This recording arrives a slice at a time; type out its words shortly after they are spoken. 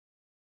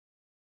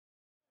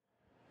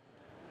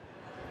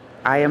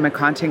I am a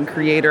content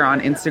creator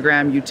on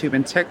Instagram, YouTube,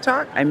 and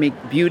TikTok. I make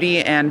beauty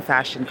and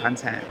fashion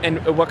content.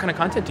 And what kind of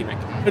content do you make?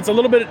 It's a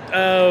little bit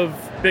of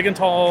big and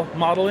tall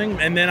modeling,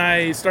 and then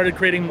I started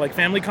creating like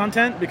family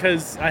content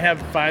because I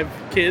have 5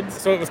 kids.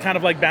 So it was kind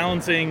of like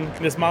balancing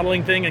this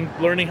modeling thing and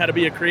learning how to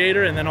be a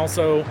creator and then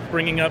also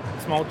bringing up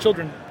small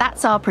children.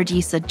 That's our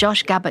producer,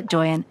 Josh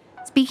Gabbert-Doyen,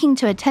 speaking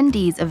to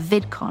attendees of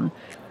VidCon,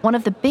 one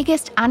of the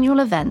biggest annual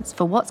events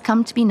for what's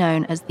come to be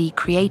known as the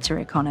creator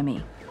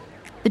economy.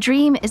 The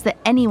dream is that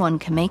anyone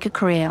can make a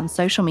career on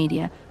social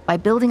media by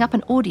building up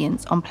an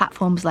audience on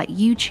platforms like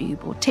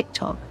YouTube or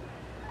TikTok.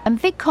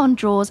 And VidCon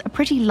draws a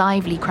pretty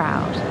lively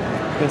crowd.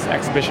 This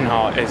exhibition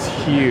hall is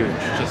huge,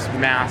 just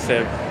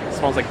massive. It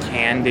smells like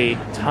candy,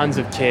 tons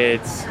of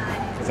kids.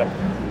 There's a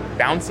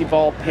bouncy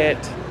ball pit,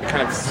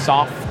 kind of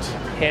soft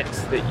pit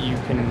that you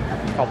can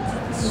call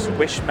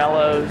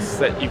Squishmallows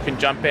that you can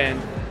jump in.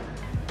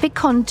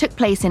 VidCon took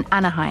place in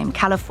Anaheim,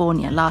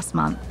 California last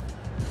month.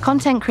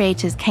 Content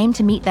creators came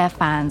to meet their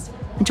fans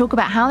and talk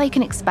about how they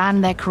can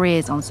expand their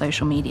careers on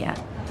social media,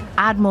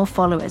 add more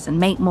followers and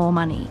make more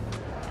money.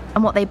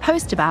 And what they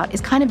post about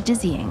is kind of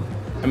dizzying.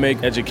 I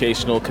make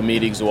educational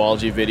comedic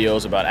zoology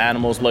videos about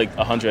animals, like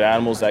 100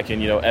 animals that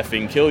can,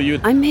 effing kill you.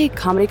 I make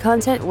comedy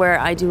content where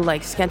I do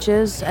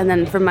sketches, and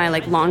then for my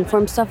long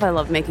form stuff, I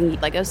love making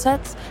Lego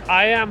sets.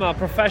 I am a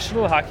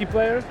professional hockey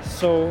player,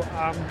 so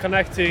I'm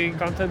connecting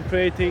content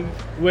creating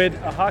with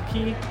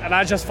hockey, and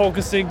I'm just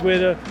focusing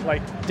with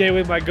day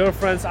with my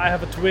girlfriends. I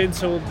have a twin,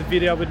 so the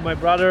video with my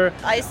brother.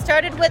 I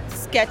started with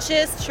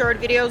sketches,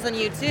 short videos on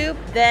YouTube.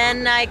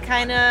 Then I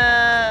kind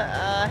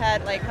of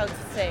had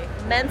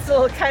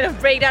mental kind of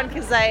breakdown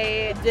because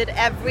I did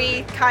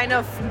every kind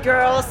of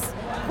girls'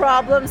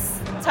 problems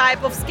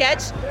type of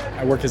sketch.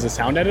 I work as a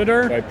sound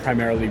editor. I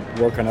primarily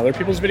work on other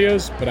people's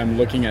videos, but I'm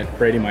looking at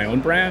creating my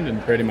own brand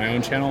and creating my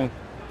own channel.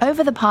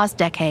 Over the past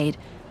decade,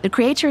 the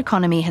creator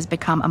economy has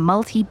become a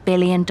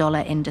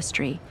multi-billion-dollar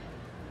industry,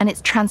 and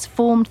it's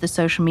transformed the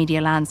social media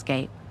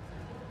landscape.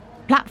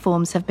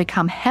 Platforms have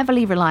become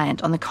heavily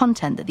reliant on the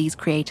content that these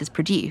creators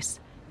produce,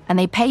 and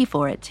they pay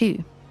for it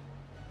too.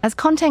 As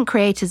content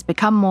creators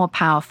become more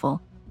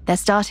powerful, they're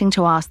starting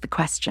to ask the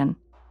question,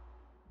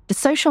 do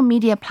social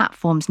media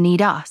platforms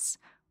need us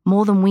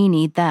more than we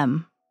need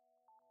them?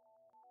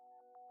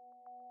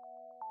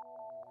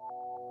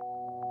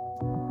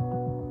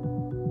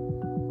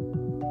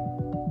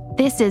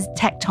 This is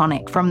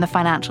Tectonic from the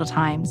Financial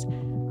Times.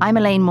 I'm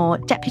Elaine Moore,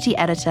 deputy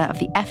editor of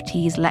the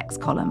FT's Lex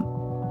column.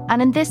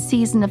 And in this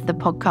season of the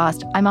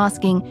podcast, I'm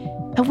asking,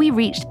 have we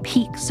reached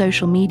peak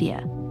social media?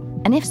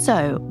 And if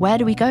so, where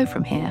do we go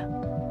from here?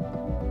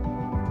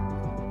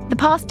 The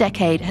past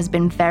decade has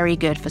been very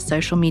good for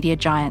social media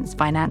giants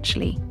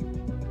financially.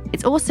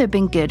 It's also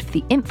been good for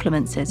the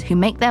influencers who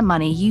make their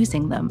money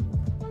using them.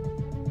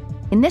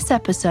 In this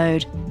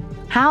episode,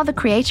 how the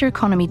creator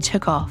economy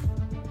took off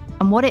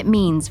and what it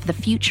means for the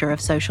future of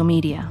social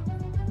media.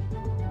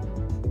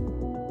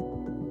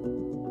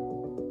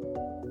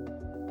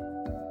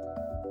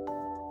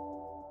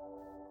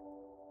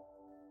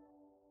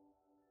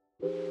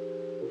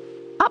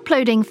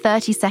 Uploading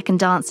 30-second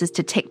dances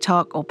to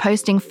TikTok or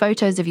posting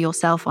photos of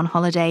yourself on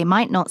holiday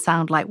might not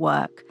sound like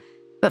work,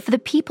 but for the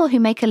people who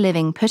make a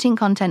living putting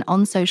content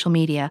on social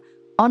media,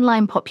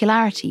 online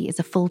popularity is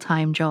a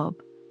full-time job.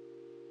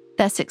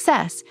 Their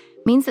success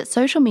means that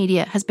social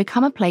media has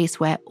become a place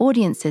where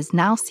audiences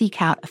now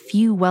seek out a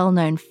few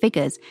well-known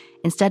figures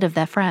instead of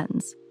their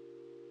friends.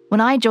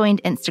 When I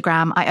joined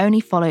Instagram, I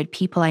only followed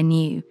people I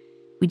knew.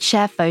 We'd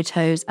share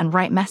photos and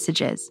write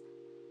messages.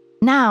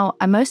 Now,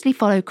 I mostly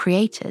follow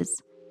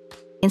creators.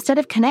 Instead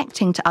of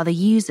connecting to other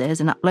users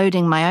and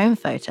uploading my own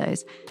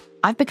photos,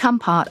 I've become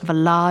part of a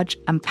large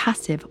and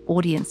passive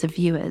audience of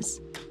viewers.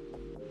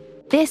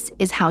 This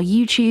is how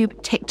YouTube,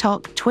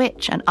 TikTok,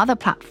 Twitch, and other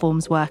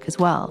platforms work as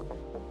well.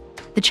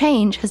 The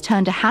change has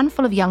turned a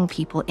handful of young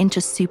people into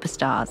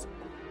superstars,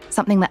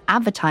 something that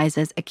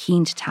advertisers are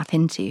keen to tap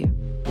into.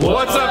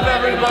 What's up,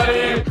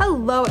 everybody?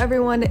 Hello,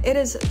 everyone. It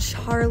is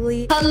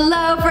Charlie.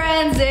 Hello,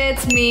 friends.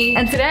 It's me.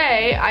 And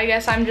today, I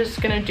guess I'm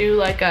just going to do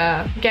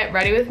a get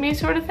ready with me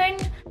sort of thing.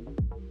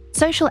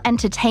 Social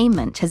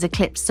entertainment has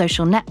eclipsed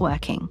social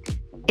networking.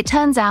 It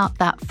turns out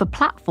that for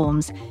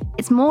platforms,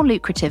 it's more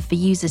lucrative for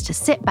users to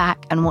sit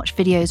back and watch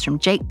videos from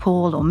Jake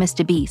Paul or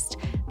Mr. Beast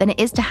than it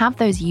is to have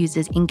those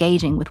users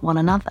engaging with one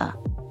another.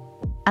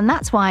 And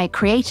that's why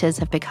creators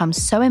have become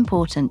so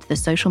important to the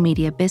social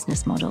media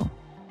business model.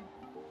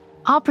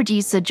 Our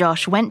producer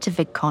Josh went to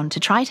VidCon to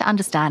try to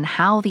understand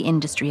how the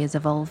industry is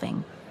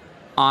evolving.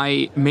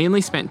 I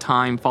mainly spent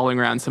time following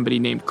around somebody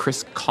named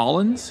Chris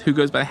Collins, who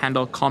goes by the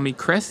handle Call Me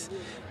Chris.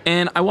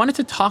 And I wanted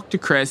to talk to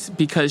Chris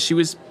because she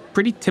was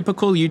pretty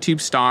typical YouTube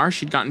star.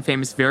 She'd gotten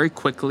famous very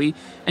quickly,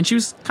 and she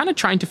was kind of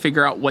trying to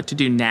figure out what to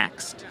do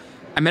next.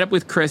 I met up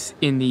with Chris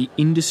in the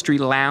Industry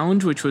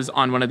Lounge, which was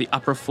on one of the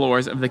upper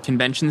floors of the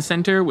convention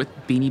center with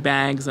beanie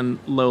bags and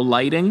low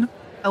lighting.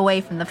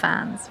 Away from the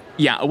fans.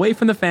 Yeah, away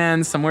from the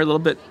fans, somewhere a little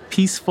bit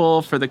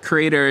peaceful for the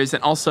creators,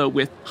 and also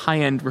with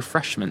high-end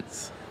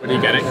refreshments. What are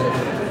you getting?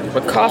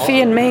 What's it Coffee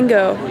called? and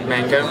mango.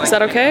 Mango. Is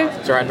that okay?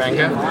 Dried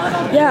mango?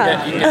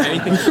 Yeah. You can get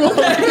anything.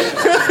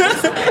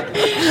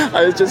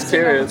 I was just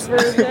curious.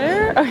 We're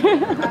there?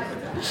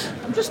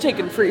 I'm just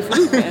taking free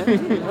food,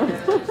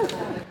 man.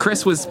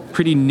 Chris was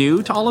pretty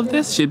new to all of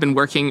this. She'd been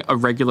working a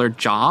regular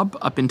job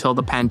up until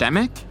the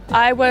pandemic.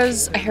 I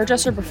was a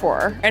hairdresser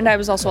before, and I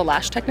was also a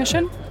lash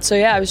technician. So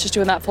yeah, I was just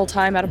doing that full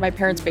time out of my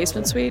parents'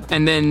 basement suite.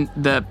 And then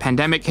the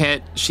pandemic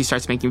hit. She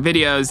starts making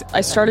videos.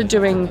 I started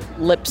doing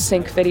lip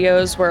sync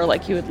videos where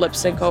like you would lip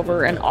sync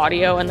over an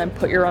audio and then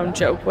put your own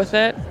joke with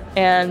it.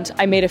 And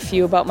I made a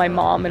few about my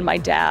mom and my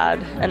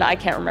dad, and I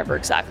can't remember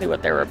exactly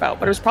what they were about,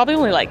 but it was probably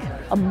only like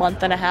a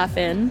month and a half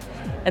in,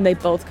 and they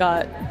both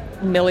got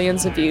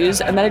millions of views,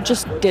 and then it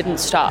just didn't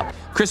stop.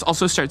 Chris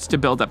also starts to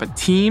build up a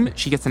team.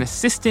 She gets an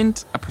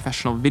assistant, a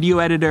professional video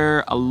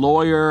editor, a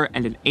lawyer,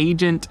 and an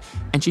agent,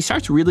 and she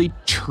starts really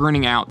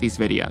churning out these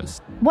videos.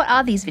 What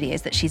are these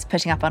videos that she's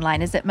putting up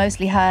online? Is it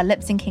mostly her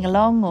lip syncing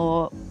along,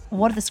 or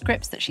what are the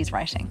scripts that she's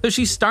writing? So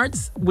she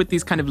starts with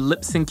these kind of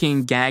lip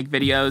syncing gag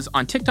videos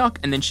on TikTok,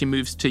 and then she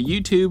moves to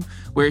YouTube,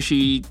 where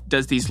she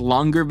does these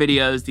longer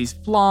videos, these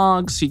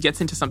vlogs. She gets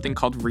into something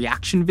called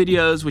reaction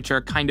videos, which are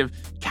a kind of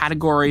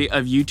category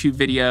of YouTube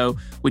video,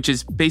 which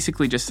is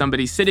basically just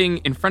somebody sitting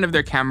in front of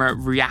their camera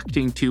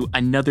reacting to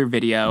another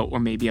video, or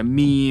maybe a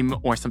meme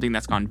or something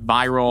that's gone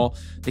viral.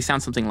 They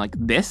sound something like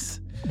this.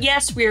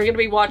 Yes, we are going to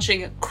be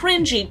watching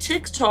cringy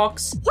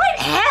TikToks. What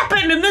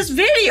happened in this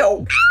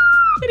video?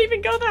 Didn't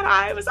even go that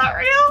high. Was that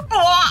real?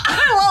 Oh,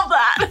 I love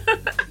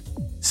that.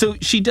 So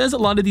she does a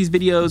lot of these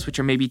videos, which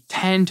are maybe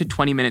 10 to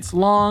 20 minutes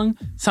long.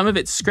 Some of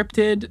it's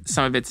scripted,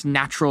 some of it's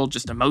natural,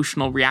 just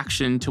emotional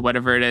reaction to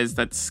whatever it is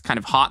that's kind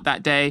of hot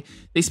that day.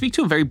 They speak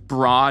to a very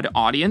broad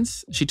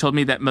audience. She told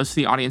me that most of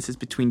the audience is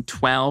between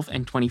 12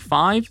 and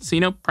 25,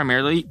 so,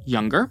 primarily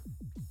younger.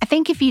 I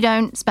think if you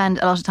don't spend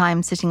a lot of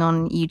time sitting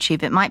on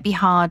YouTube, it might be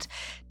hard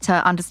to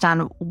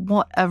understand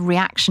what a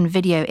reaction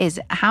video is.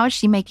 How is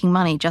she making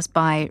money just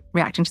by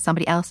reacting to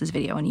somebody else's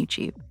video on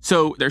YouTube?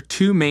 So there are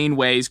two main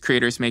ways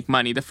creators make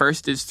money. The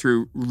first is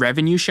through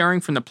revenue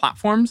sharing from the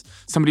platforms.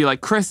 Somebody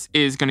like Chris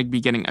is going to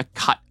be getting a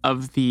cut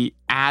of the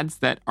ads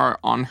that are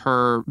on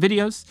her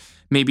videos.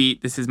 Maybe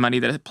this is money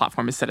that a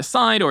platform has set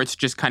aside, or it's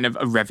just kind of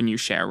a revenue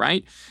share,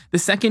 right? The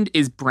second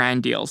is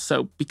brand deals.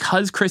 So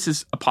because Chris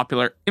is a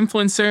popular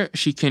influencer,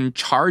 she can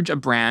charge a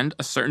brand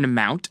a certain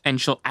amount and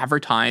she'll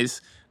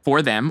advertise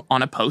for them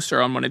on a post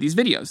or on one of these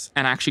videos.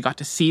 And I actually got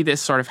to see this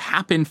sort of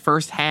happen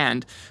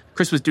firsthand.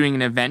 Chris was doing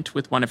an event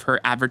with one of her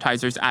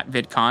advertisers at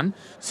VidCon.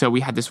 So we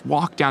had this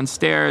walk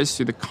downstairs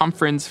through the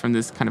conference from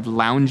this kind of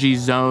loungy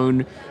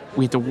zone.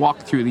 We had to walk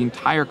through the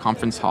entire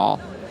conference hall.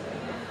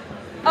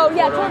 Oh,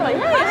 yeah, totally.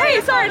 Hey,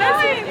 sorry, nice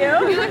to meet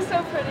you. You look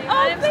so pretty. Oh,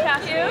 My name's thank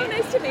Kathy. you.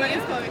 Nice to meet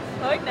you.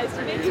 Chloe, nice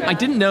to meet you. I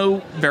didn't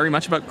know very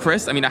much about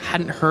Chris. I mean, I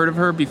hadn't heard of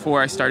her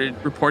before I started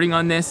reporting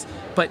on this.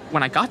 But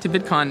when I got to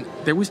VidCon,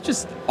 there was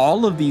just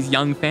all of these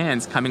young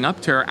fans coming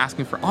up to her,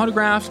 asking for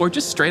autographs, or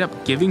just straight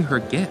up giving her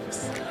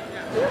gifts.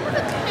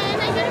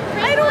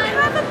 I don't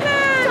have a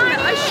pen. Darn it.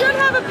 I should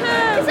have a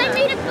pen. Because I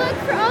made a book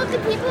for all of the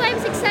people I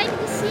was excited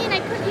to see, and I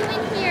put you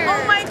in here.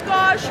 Oh my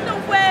gosh, no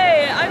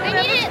way. I don't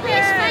have made it a at least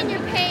pen. find your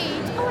page.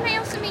 Oh, and I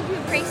also made you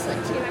a bracelet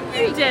too. I'm You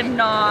wearing did it.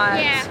 not.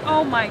 Yeah.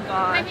 Oh my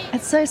god.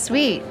 It's so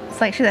sweet. It's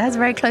like she has a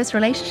very close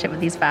relationship with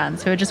these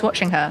fans who are just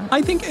watching her.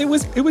 I think it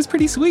was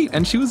pretty sweet,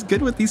 and she was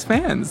good with these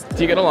fans.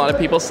 Do you get a lot of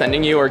people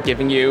sending you or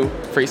giving you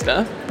free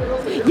stuff?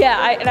 Yeah,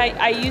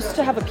 I used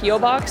to have a P.O.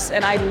 box,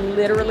 and I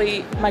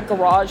literally, my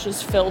garage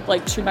is filled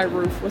like to my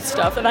roof with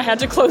stuff, and I had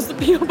to close the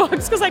P.O.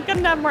 box because I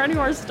couldn't have any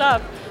more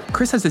stuff.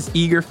 Chris has this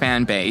eager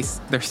fan base.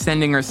 They're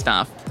sending her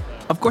stuff.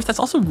 Of course, that's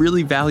also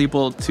really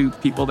valuable to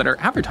people that are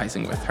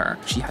advertising with her.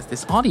 She has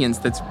this audience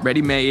that's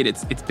ready-made.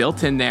 It's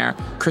built in there.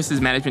 Chris's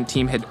management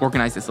team had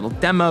organized this little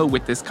demo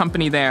with this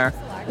company there.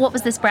 What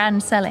was this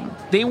brand selling?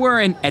 They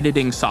were an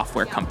editing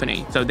software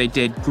company. So they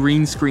did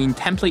green screen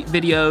template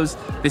videos.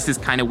 This is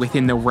kind of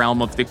within the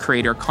realm of the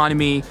creator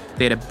economy.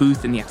 They had a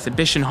booth in the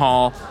exhibition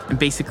hall. And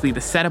basically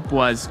the setup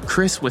was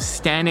Chris was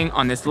standing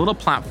on this little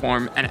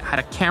platform, and it had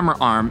a camera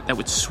arm that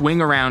would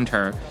swing around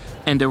her.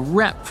 And a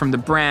rep from the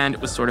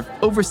brand was sort of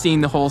overseeing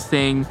the whole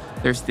thing.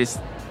 There's this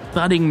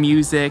thudding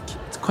music.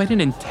 It's quite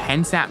an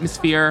intense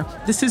atmosphere.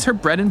 This is her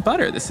bread and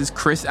butter. This is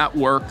Chris at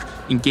work,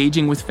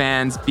 engaging with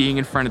fans, being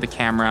in front of the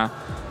camera.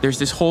 There's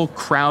this whole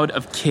crowd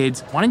of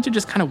kids wanting to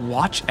just kind of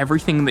watch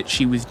everything that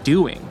she was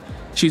doing.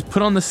 She was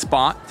put on the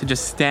spot to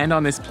just stand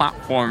on this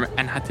platform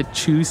and had to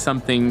choose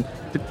something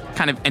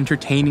kind of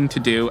entertaining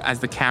to do as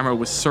the camera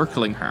was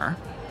circling her.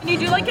 Can you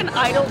do like an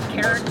idle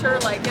character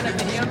like in a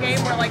video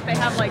game where like they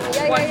have like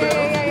one move?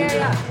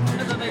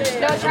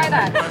 No, try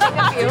that. Take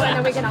a few and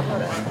then we can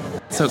upload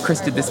it. So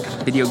Chris did this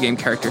video game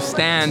character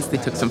stance. They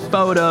took some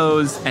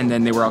photos, and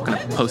then they were all going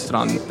to post it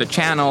on the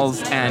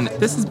channels. And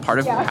this is part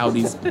of how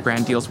these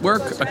brand deals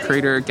work. A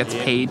creator gets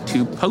paid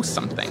to post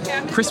something.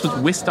 Chris was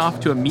whisked off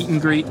to a meet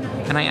and greet,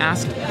 and I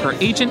asked her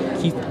agent,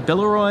 Keith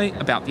Villeroy,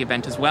 about the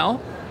event as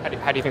well. How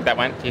do you think that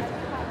went, Keith?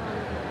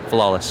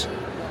 Flawless.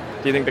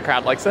 Do you think the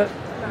crowd likes it?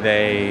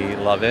 They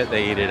love it.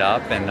 They eat it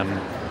up, and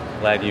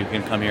glad you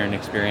can come here and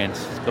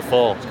experience the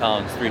full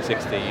Collins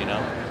 360, you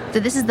know? So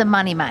this is the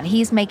money man.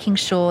 He's making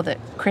sure that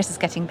Chris is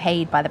getting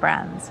paid by the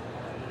brands.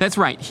 That's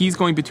right. He's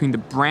going between the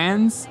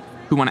brands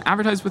who want to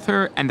advertise with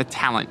her and the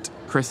talent.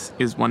 Chris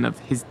is one of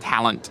his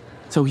talent.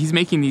 So he's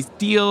making these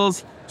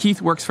deals. Keith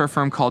works for a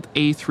firm called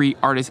A3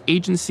 Artist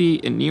Agency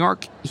in New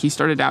York. He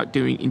started out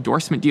doing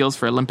endorsement deals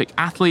for Olympic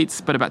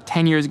athletes, but about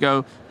 10 years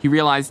ago, he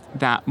realized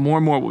that more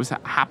and more what was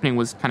happening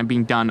was kind of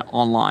being done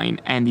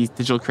online, and these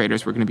digital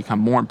creators were going to become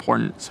more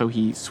important. So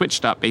he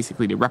switched up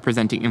basically to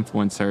representing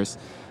influencers.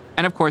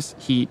 And of course,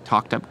 he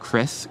talked up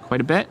Chris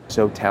quite a bit.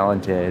 So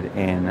talented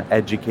in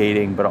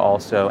educating, but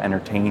also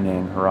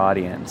entertaining her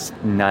audience.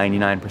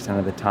 99%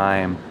 of the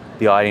time,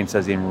 the audience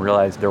doesn't even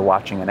realize they're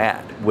watching an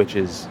ad, which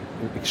is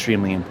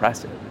extremely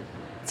impressive.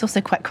 It's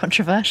also quite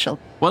controversial.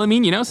 Well, I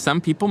mean, you know,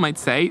 some people might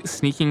say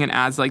sneaking in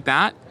ads like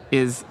that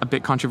is a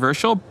bit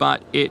controversial,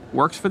 but it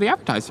works for the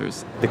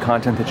advertisers. The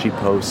content that she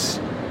posts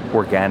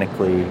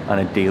organically on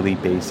a daily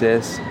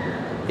basis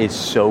is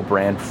so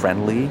brand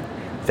friendly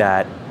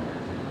that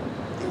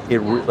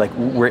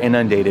we're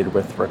inundated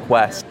with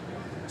requests.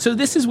 So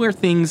this is where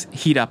things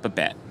heat up a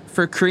bit.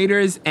 For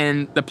creators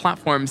and the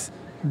platforms,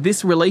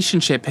 this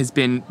relationship has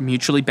been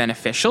mutually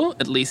beneficial,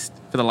 at least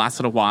for the last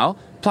little while.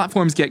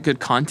 Platforms get good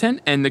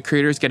content and the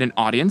creators get an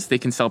audience they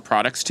can sell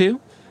products to.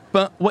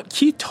 But what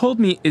Keith told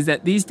me is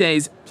that these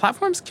days,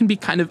 platforms can be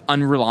kind of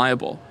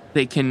unreliable.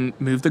 They can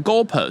move the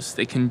goalposts.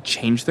 They can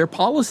change their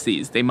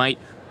policies. They might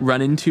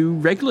run into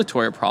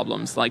regulatory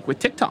problems like with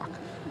TikTok.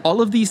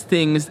 All of these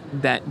things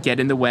that get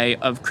in the way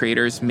of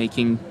creators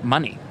making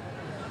money.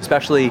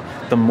 Especially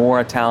the more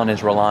a talent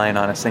is relying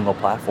on a single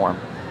platform.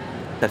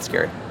 That's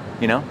scary,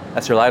 you know?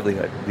 That's their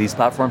livelihood. These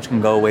platforms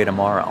can go away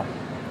tomorrow.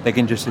 They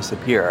can just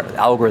disappear.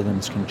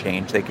 Algorithms can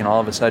change. They can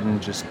all of a sudden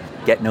just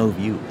get no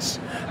views.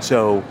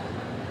 So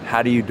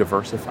how do you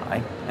diversify?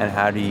 And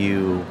how do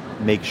you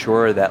make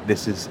sure that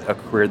this is a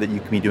career that you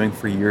can be doing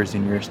for years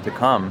and years to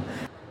come?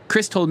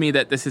 Chris told me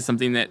that this is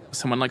something that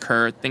someone like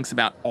her thinks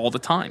about all the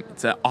time.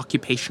 It's an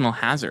occupational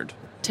hazard.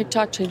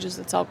 TikTok changes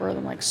its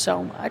algorithm like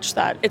so much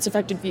that it's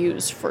affected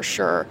views for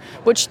sure,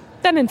 which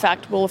then in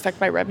fact will affect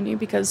my revenue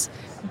because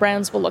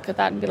brands will look at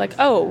that and be like,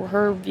 oh,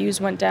 her views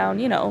went down,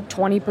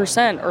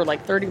 20% or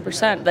like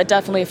 30%. That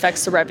definitely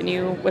affects the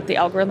revenue with the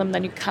algorithm.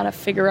 Then you kind of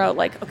figure out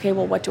like, okay,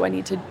 well, what do I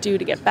need to do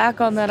to get back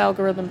on that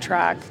algorithm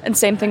track? And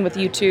same thing with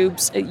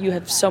YouTube's. You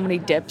have so many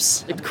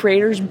dips. The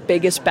creator's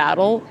biggest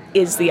battle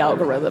is the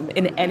algorithm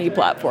in any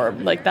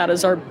platform. Like that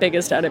is our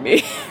biggest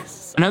enemy.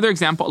 Another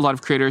example a lot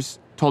of creators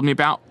told me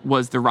about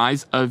was the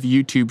rise of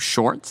YouTube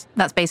Shorts.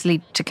 That's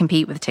basically to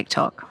compete with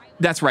TikTok.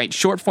 That's right,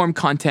 short form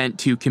content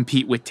to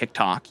compete with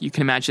TikTok. You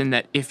can imagine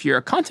that if you're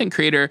a content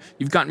creator,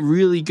 you've gotten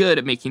really good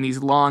at making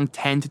these long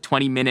 10 to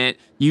 20 minute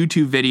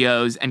YouTube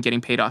videos and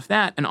getting paid off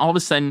that. And all of a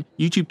sudden,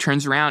 YouTube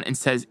turns around and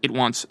says it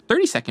wants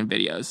 30-second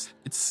videos.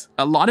 It's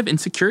a lot of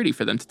insecurity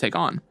for them to take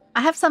on.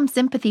 I have some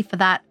sympathy for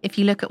that if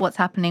you look at what's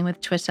happening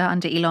with Twitter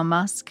under Elon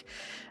Musk.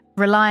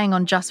 Relying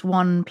on just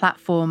one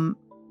platform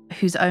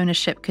whose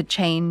ownership could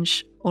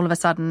change all of a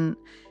sudden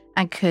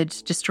and could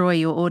destroy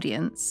your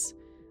audience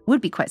would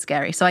be quite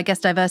scary. So I guess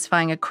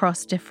diversifying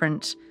across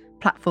different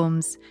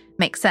platforms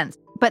makes sense.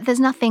 But there's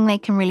nothing they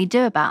can really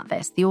do about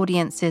this. The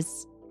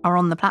audiences are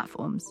on the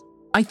platforms.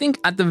 I think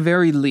at the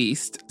very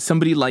least,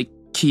 somebody like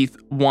Keith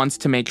wants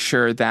to make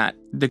sure that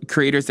the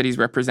creators that he's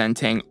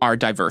representing are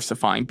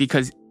diversifying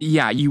because,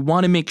 yeah, you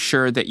want to make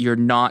sure that you're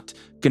not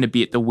going to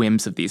be at the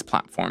whims of these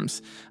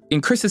platforms. In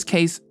Chris's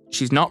case,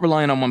 she's not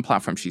relying on one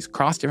platform. She's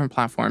across different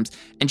platforms.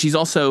 And she's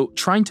also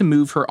trying to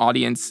move her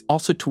audience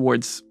also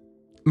towards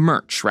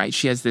merch, right?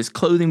 She has this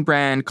clothing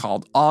brand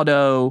called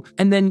Otto.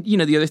 And then,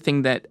 the other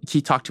thing that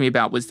he talked to me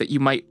about was that you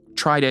might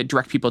try to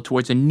direct people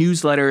towards a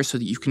newsletter so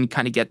that you can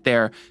kind of get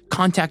their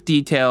contact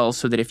details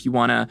so that if you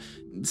want to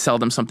sell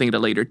them something at a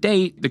later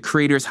date, the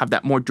creators have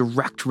that more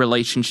direct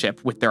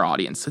relationship with their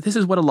audience. So this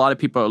is what a lot of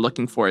people are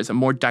looking for, is a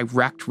more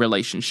direct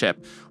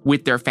relationship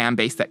with their fan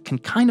base that can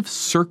kind of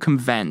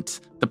circumvent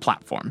the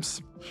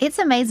platforms. It's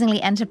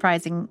amazingly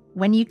enterprising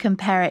when you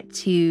compare it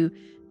to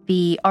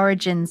the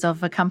origins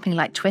of a company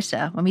like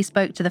Twitter. When we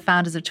spoke to the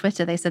founders of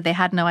Twitter, they said they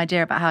had no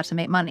idea about how to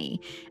make money.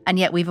 And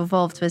yet we've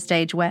evolved to a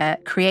stage where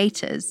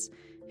creators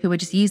who are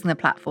just using the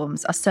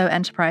platforms are so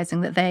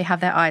enterprising that they have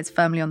their eyes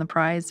firmly on the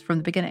prize from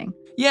the beginning.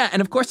 Yeah,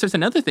 and of course, there's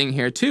another thing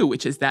here too,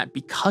 which is that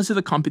because of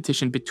the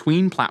competition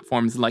between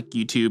platforms like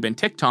YouTube and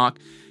TikTok,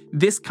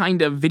 this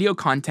kind of video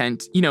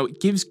content, it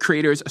gives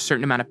creators a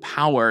certain amount of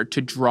power to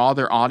draw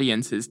their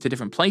audiences to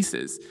different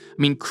places. I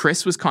mean,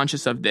 Chris was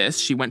conscious of this.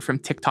 She went from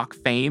TikTok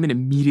fame and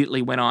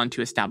immediately went on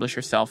to establish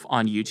herself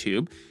on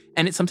YouTube.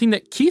 And it's something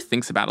that Keith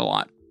thinks about a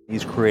lot.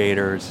 These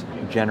creators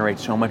generate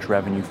so much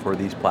revenue for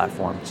these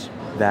platforms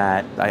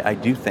that I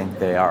do think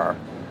they are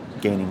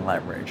gaining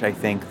leverage. I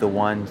think the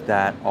ones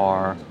that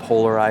are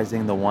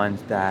polarizing, the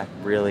ones that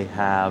really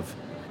have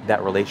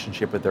that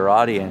relationship with their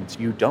audience,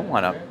 you don't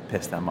want to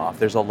piss them off.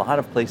 There's a lot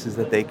of places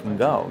that they can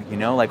go,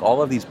 like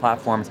all of these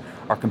platforms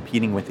are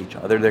competing with each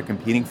other. They're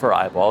competing for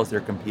eyeballs,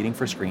 they're competing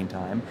for screen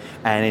time,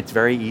 and it's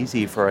very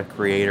easy for a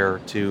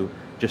creator to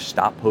just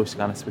stop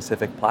posting on a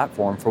specific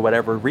platform for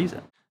whatever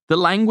reason. The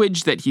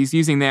language that he's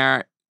using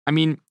there,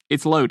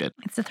 it's loaded.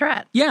 It's a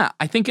threat. Yeah,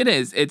 I think it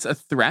is. It's a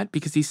threat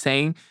because he's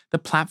saying the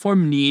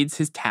platform needs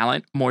his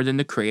talent more than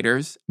the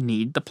creators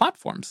need the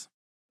platforms.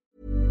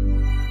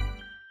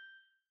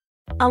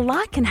 A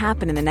lot can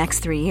happen in the next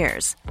 3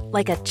 years.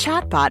 Like a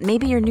chatbot may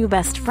be your new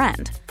best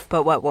friend.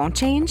 But what won't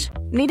change?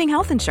 Needing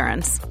health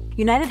insurance.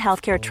 United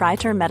Healthcare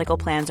Tri-Term Medical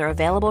Plans are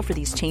available for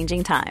these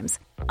changing times.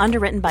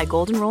 Underwritten by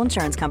Golden Rule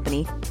Insurance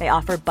Company, they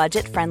offer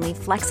budget-friendly,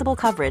 flexible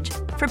coverage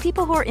for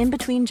people who are in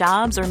between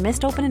jobs or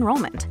missed open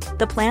enrollment.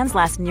 The plans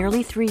last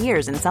nearly 3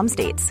 years in some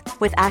states,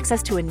 with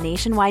access to a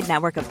nationwide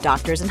network of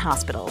doctors and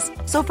hospitals.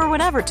 So for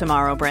whatever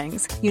tomorrow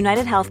brings,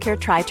 United Healthcare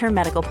Tri-Term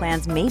Medical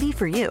Plans may be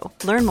for you.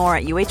 Learn more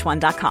at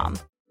uh1.com.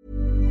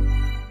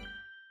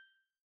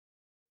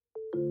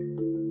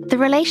 The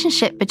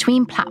relationship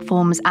between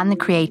platforms and the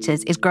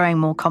creators is growing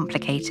more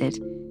complicated.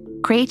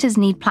 Creators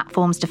need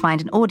platforms to find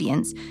an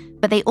audience,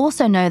 but they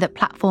also know that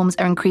platforms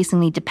are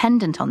increasingly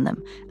dependent on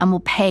them and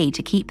will pay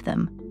to keep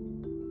them.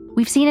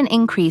 We've seen an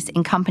increase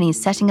in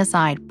companies setting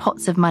aside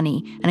pots of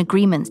money and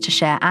agreements to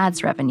share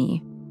ads revenue.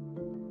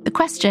 The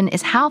question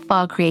is how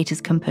far creators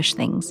can push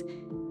things.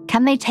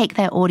 Can they take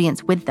their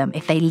audience with them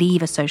if they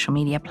leave a social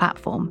media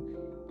platform?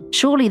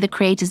 Surely the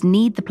creators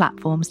need the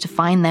platforms to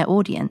find their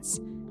audience.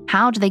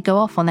 How do they go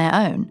off on their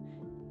own?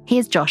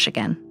 Here's Josh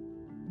again.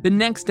 The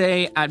next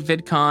day at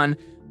VidCon,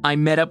 I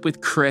met up with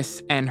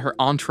Chris and her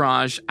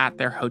entourage at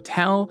their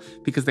hotel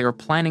because they were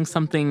planning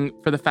something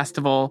for the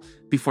festival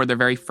before their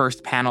very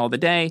first panel of the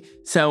day.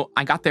 So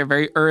I got there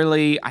very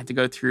early. I had to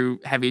go through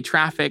heavy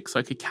traffic so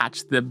I could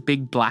catch the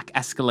big black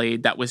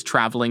Escalade that was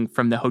traveling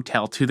from the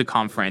hotel to the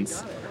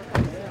conference.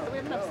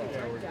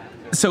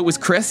 So it was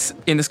Chris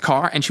in this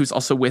car, and she was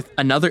also with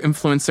another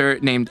influencer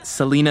named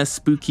Selena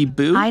Spooky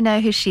Boo. I know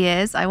who she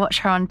is. I watch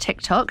her on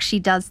TikTok. She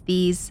does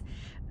these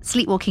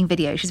sleepwalking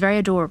videos. She's very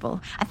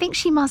adorable. I think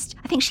she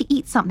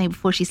eats something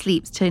before she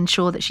sleeps to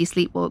ensure that she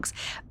sleepwalks.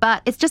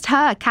 But it's just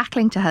her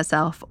cackling to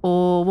herself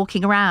or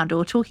walking around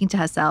or talking to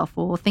herself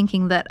or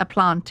thinking that a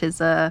plant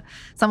is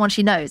someone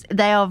she knows.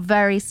 They are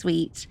very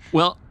sweet.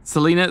 Well,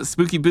 Selena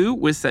Spooky Boo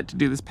was set to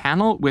do this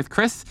panel with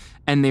Chris,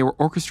 and they were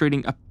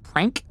orchestrating a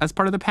prank as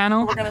part of the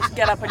panel. We're going to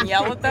get up and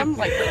yell at them,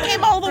 like, we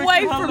came all the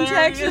way from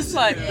Texas.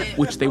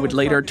 Which they would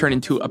later turn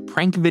into a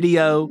prank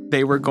video.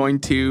 They were going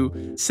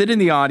to sit in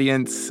the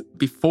audience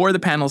before the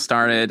panel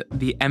started.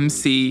 The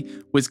MC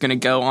was going to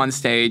go on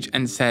stage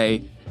and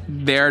say,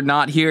 they're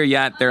not here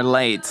yet, they're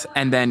late.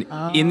 And then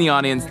in the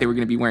audience, they were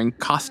going to be wearing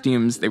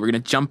costumes. They were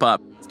going to jump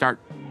up,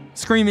 start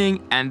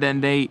screaming, and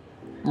then they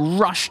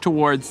rush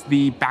towards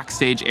the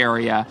backstage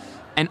area.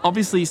 And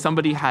obviously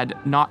somebody had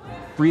not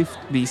briefed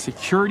the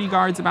security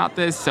guards about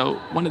this, so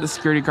one of the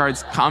security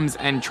guards comes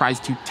and tries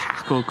to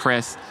tackle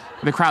Chris.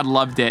 The crowd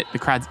loved it. The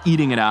crowd's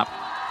eating it up.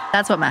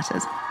 That's what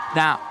matters.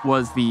 That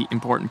was the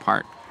important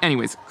part.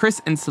 Anyways,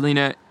 Chris and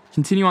Selena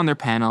continue on their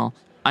panel.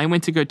 I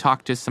went to go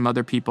talk to some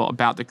other people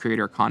about the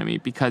creator economy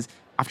because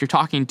after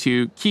talking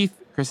to Keith,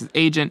 Chris's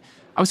agent,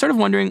 I was sort of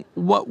wondering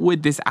what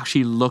would this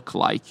actually look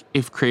like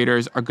if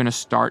creators are going to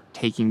start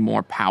taking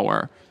more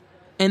power.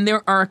 And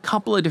there are a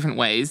couple of different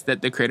ways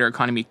that the creator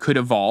economy could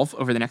evolve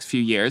over the next few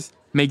years.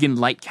 Megan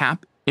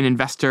Lightcap, an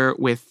investor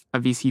with a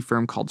VC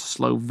firm called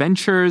Slow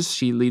Ventures.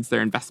 She leads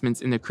their investments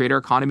in the creator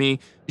economy.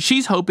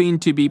 She's hoping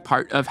to be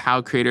part of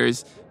how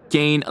creators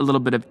gain a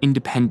little bit of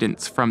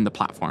independence from the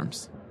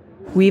platforms.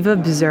 We've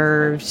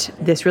observed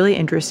this really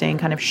interesting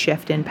kind of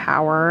shift in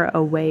power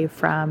away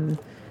from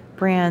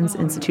brands,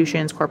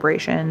 institutions,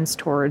 corporations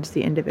towards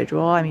the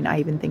individual. I mean,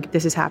 I even think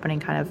this is happening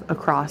kind of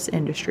across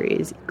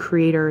industries.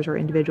 Creators or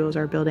individuals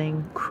are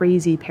building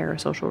crazy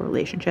parasocial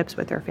relationships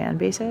with their fan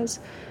bases.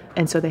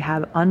 And so they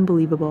have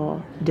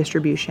unbelievable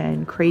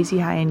distribution, crazy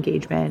high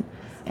engagement,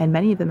 and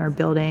many of them are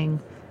building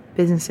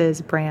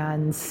businesses,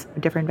 brands,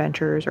 different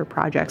ventures or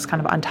projects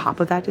kind of on top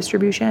of that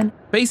distribution.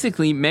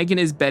 Basically, Megan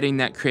is betting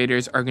that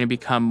creators are going to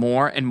become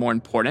more and more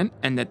important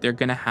and that they're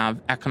going to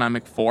have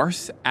economic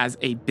force as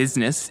a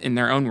business in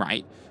their own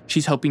right.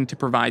 She's hoping to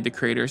provide the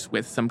creators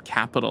with some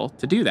capital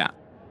to do that.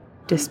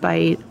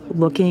 Despite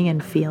looking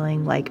and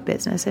feeling like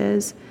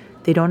businesses,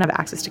 they don't have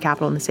access to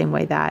capital in the same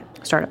way that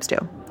startups do.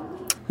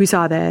 We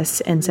saw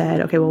this and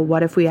said, okay, well,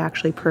 what if we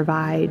actually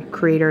provide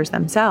creators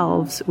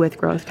themselves with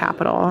growth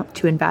capital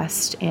to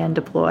invest and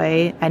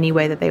deploy any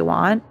way that they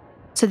want?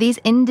 So these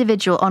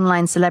individual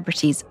online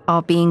celebrities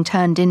are being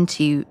turned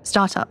into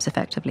startups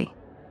effectively.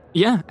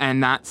 Yeah,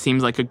 and that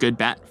seems like a good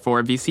bet for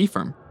a VC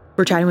firm.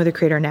 We're chatting with a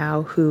creator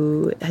now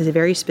who has a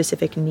very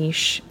specific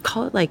niche,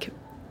 call it like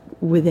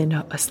within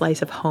a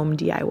slice of home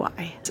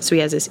DIY. So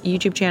he has this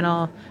YouTube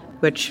channel,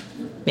 which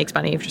makes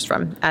money just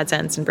from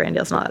AdSense and brand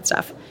deals and all that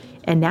stuff.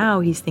 And now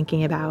he's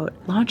thinking about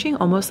launching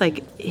almost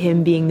like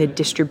him being the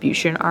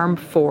distribution arm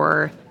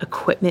for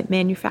equipment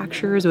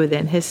manufacturers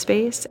within his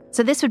space.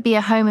 So this would be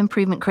a home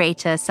improvement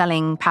creator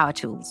selling power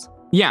tools.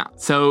 Yeah,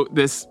 so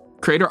this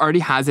creator already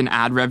has an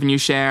ad revenue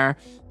share,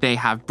 they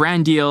have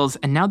brand deals,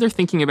 and now they're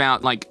thinking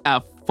about like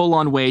a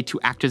full-on way to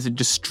act as a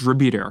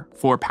distributor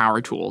for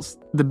power tools.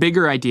 The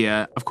bigger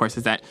idea, of course,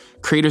 is that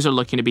creators are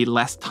looking to be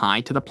less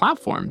tied to the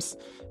platforms,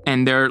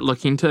 and they're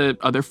looking to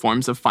other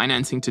forms of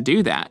financing to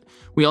do that.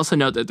 We also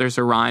know that there's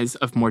a rise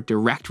of more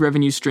direct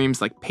revenue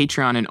streams like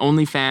Patreon and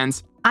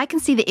OnlyFans. I can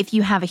see that if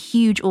you have a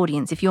huge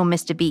audience, if you're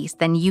Mr. Beast,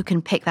 then you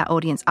can pick that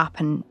audience up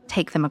and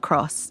take them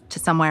across to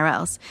somewhere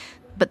else.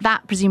 But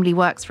that presumably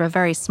works for a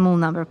very small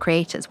number of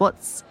creators.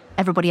 What's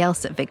everybody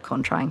else at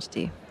VidCon trying to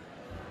do?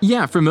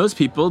 Yeah, for most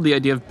people, the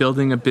idea of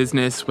building a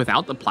business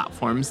without the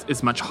platforms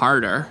is much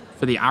harder.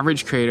 For the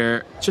average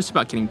creator, it's just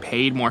about getting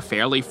paid more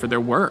fairly for their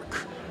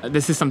work.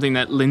 This is something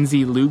that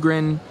Lindsay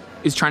Lugren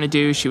is trying to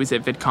do. She was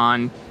at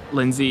VidCon.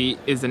 Lindsay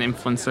is an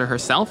influencer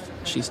herself.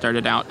 She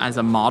started out as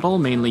a model,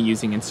 mainly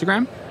using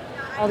Instagram.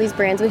 All these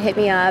brands would hit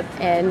me up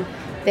and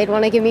they'd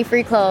want to give me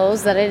free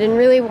clothes that I didn't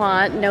really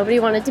want. Nobody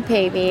wanted to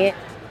pay me.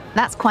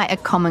 That's quite a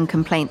common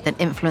complaint, that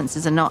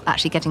influencers are not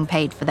actually getting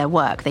paid for their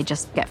work. They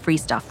just get free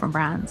stuff from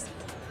brands.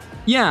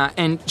 Yeah,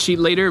 and she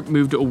later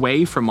moved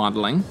away from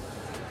modeling.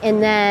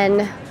 And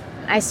then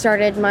I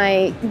started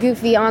my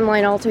goofy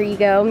online alter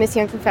ego, Miss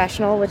Young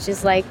Professional, which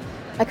is like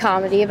a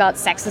comedy about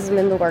sexism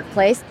in the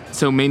workplace.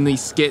 So mainly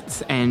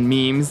skits and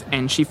memes,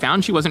 and she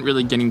found she wasn't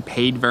really getting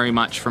paid very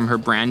much from her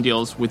brand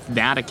deals with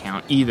that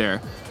account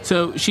either.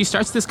 So she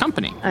starts this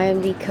company. I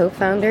am the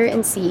co-founder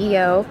and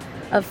CEO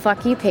of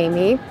Fuck You Pay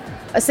Me.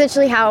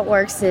 Essentially how it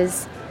works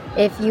is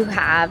if you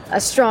have a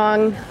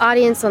strong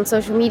audience on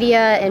social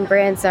media and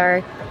brands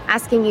are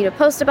asking you to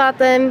post about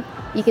them,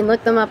 you can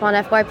look them up on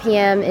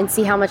FYPM and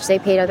see how much they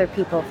paid other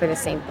people for the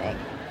same thing.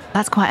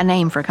 That's quite a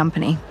name for a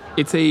company.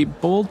 It's a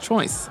bold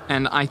choice,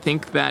 and I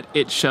think that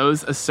it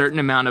shows a certain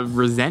amount of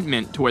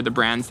resentment toward the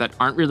brands that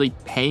aren't really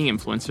paying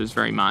influencers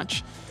very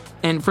much.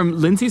 And from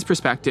Lindsay's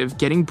perspective,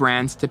 getting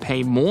brands to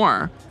pay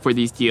more for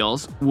these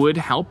deals would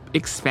help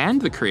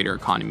expand the creator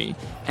economy,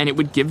 and it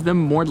would give them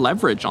more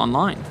leverage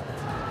online.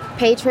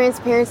 Pay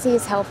transparency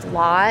has helped a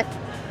lot.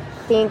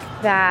 I think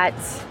that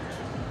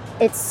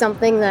it's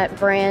something that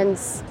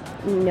brands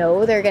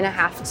know they're going to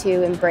have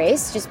to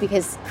embrace just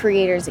because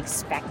creators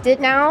expect it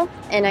now.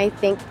 And I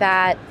think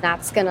that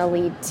that's going to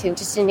lead to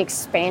just an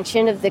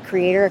expansion of the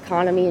creator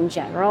economy in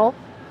general.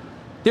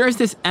 There is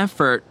this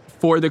effort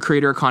for the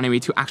creator economy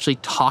to actually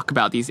talk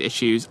about these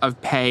issues of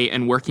pay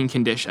and working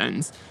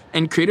conditions.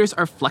 And creators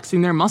are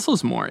flexing their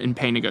muscles more in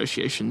pay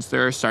negotiations.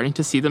 They're starting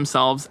to see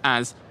themselves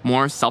as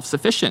more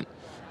self-sufficient.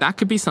 That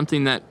could be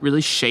something that really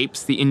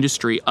shapes the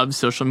industry of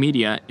social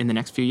media in the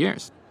next few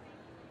years.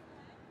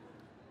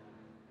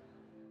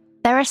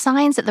 There are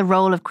signs that the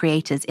role of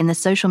creators in the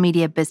social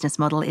media business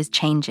model is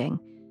changing.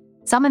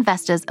 Some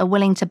investors are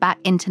willing to back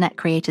internet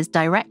creators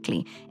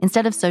directly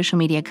instead of social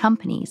media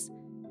companies.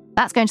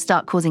 That's going to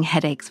start causing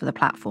headaches for the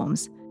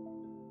platforms.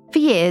 For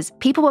years,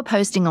 people were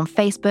posting on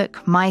Facebook,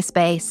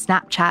 MySpace,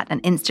 Snapchat,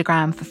 and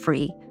Instagram for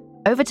free.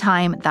 Over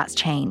time, that's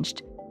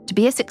changed. To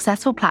be a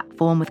successful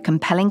platform with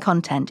compelling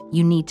content,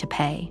 you need to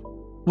pay.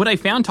 What I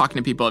found talking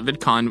to people at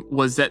VidCon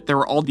was that there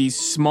were all these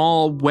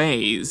small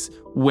ways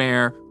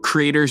where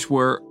creators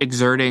were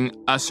exerting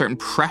a certain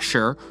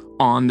pressure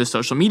on the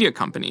social media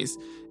companies.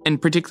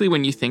 And particularly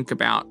when you think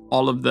about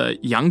all of the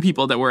young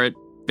people that were at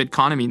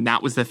VidCon, I mean,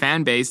 that was the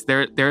fan base.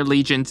 Their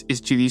allegiance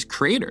is to these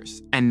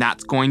creators. And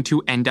that's going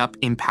to end up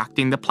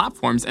impacting the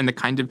platforms and the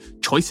kind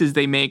of choices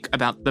they make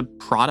about the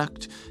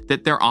product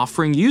that they're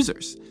offering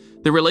users.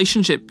 The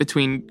relationship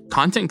between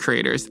content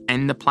creators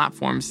and the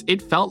platforms,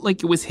 it felt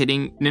like it was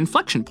hitting an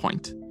inflection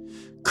point.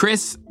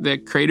 Chris, the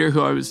creator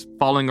who I was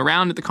following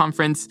around at the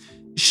conference,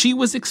 she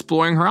was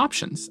exploring her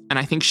options. And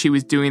I think she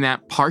was doing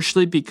that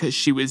partially because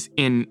she was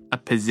in a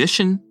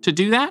position to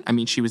do that. I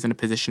mean, she was in a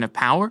position of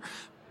power.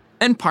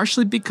 And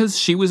partially because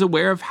she was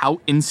aware of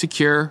how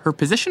insecure her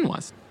position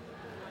was.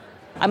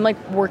 I'm like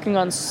working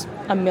on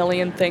a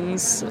million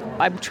things.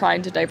 I'm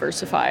trying to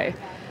diversify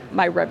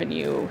my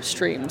revenue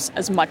streams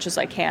as much as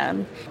I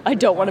can. I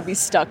don't want to be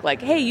stuck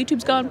like, hey,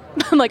 YouTube's gone.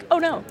 I'm like, oh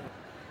no.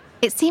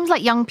 It seems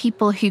like young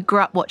people who grew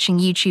up watching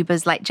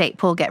YouTubers like Jake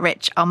Paul get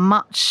rich are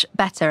much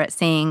better at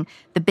seeing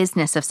the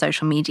business of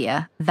social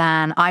media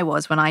than I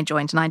was when I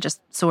joined, and I just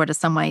saw it as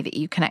some way that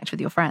you connect with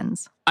your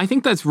friends. I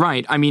think that's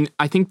right. I mean,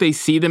 I think they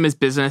see them as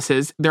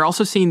businesses. They're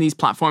also seeing these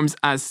platforms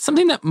as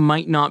something that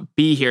might not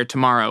be here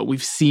tomorrow.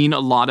 We've seen a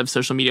lot of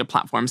social media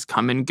platforms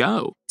come and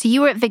go. So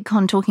you were at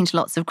VidCon talking to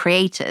lots of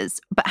creators,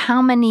 but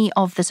how many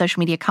of the social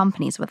media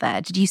companies were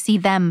there? Did you see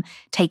them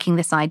taking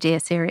this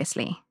idea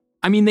seriously?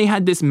 I mean, they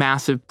had this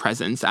massive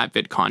presence at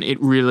VidCon.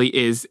 It really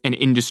is an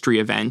industry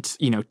event.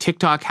 You know,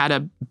 TikTok had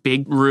a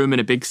big room and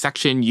a big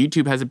section.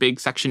 YouTube has a big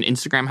section.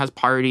 Instagram has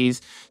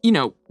parties. You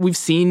know, we've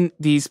seen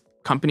these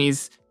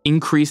companies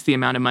increase the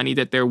amount of money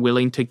that they're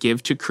willing to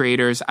give to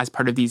creators as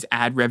part of these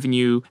ad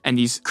revenue and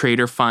these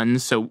creator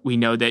funds. So we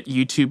know that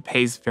YouTube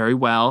pays very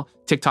well.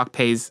 TikTok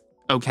pays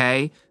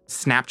okay.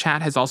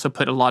 Snapchat has also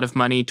put a lot of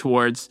money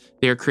towards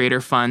their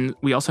creator fund.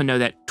 We also know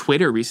that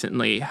Twitter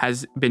recently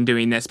has been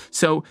doing this.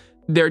 So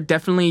they're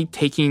definitely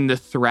taking the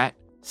threat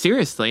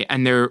seriously,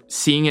 and they're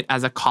seeing it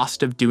as a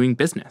cost of doing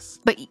business.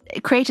 But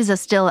creators are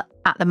still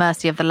at the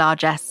mercy of the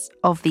largesse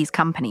of these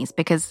companies,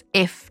 because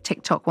if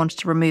TikTok wanted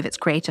to remove its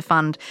creator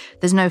fund,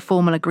 there's no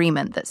formal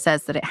agreement that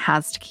says that it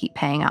has to keep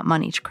paying out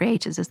money to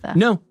creators, is there?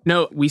 No.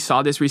 We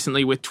saw this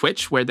recently with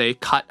Twitch, where they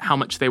cut how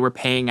much they were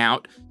paying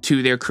out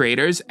to their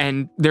creators,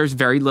 and there's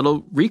very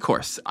little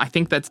recourse. I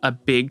think that's a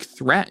big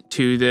threat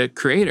to the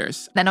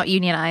creators. They're not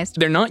unionized.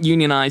 They're not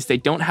unionized. They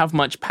don't have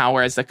much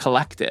power as a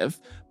collective,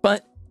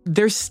 but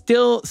there's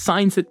still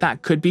signs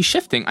that could be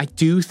shifting. I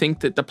do think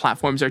that the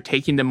platforms are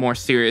taking them more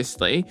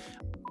seriously.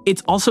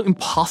 It's also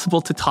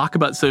impossible to talk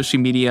about social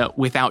media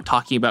without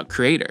talking about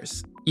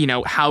creators.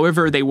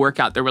 However they work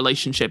out their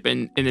relationship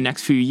in the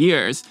next few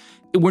years,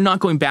 we're not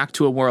going back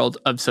to a world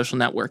of social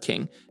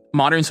networking.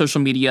 Modern social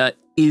media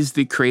is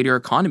the creator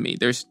economy.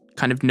 There's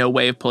kind of no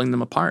way of pulling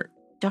them apart.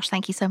 Josh,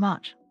 thank you so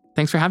much.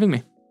 Thanks for having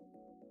me.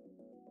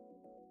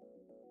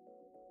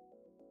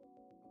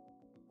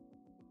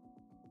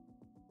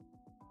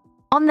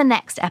 On the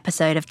next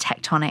episode of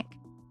Tectonic,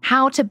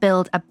 how to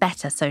build a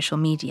better social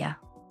media.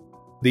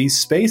 These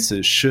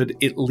spaces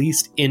should, at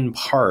least in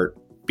part,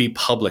 be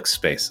public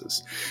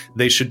spaces.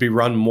 They should be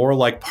run more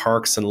like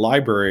parks and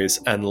libraries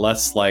and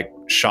less like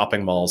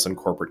shopping malls and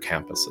corporate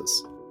campuses.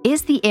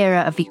 Is the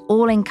era of the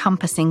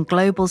all-encompassing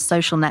global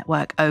social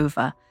network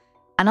over?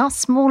 And are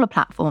smaller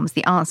platforms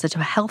the answer to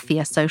a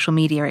healthier social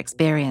media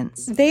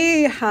experience?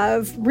 They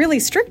have really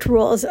strict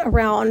rules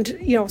around,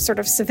 sort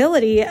of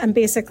civility and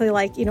basically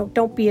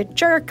don't be a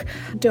jerk,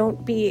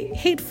 don't be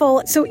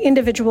hateful. So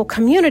individual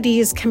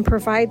communities can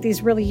provide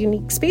these really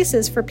unique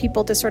spaces for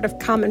people to sort of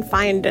come and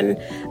find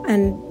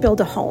and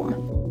build a home.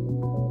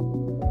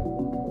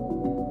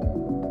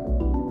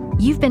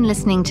 You've been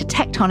listening to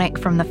Tectonic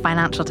from the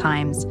Financial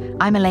Times.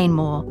 I'm Elaine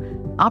Moore.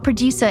 Our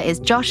producer is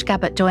Josh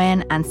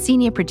Gabbert-Doyen and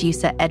senior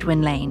producer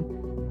Edwin Lane.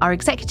 Our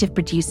executive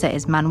producer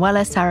is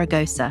Manuela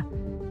Saragosa.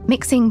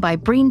 Mixing by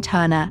Breen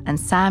Turner and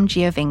Sam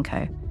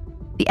Giovinco.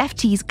 The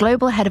FT's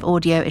global head of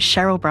audio is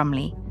Cheryl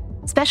Brumley.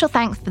 Special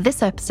thanks for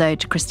this episode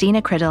to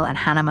Christina Criddle and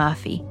Hannah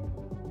Murphy.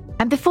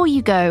 And before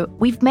you go,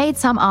 we've made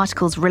some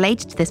articles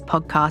related to this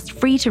podcast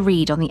free to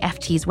read on the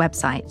FT's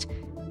website.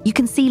 You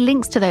can see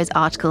links to those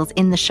articles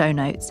in the show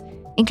notes,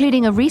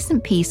 including a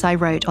recent piece I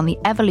wrote on the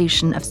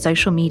evolution of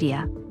social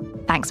media.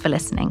 Thanks for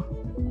listening.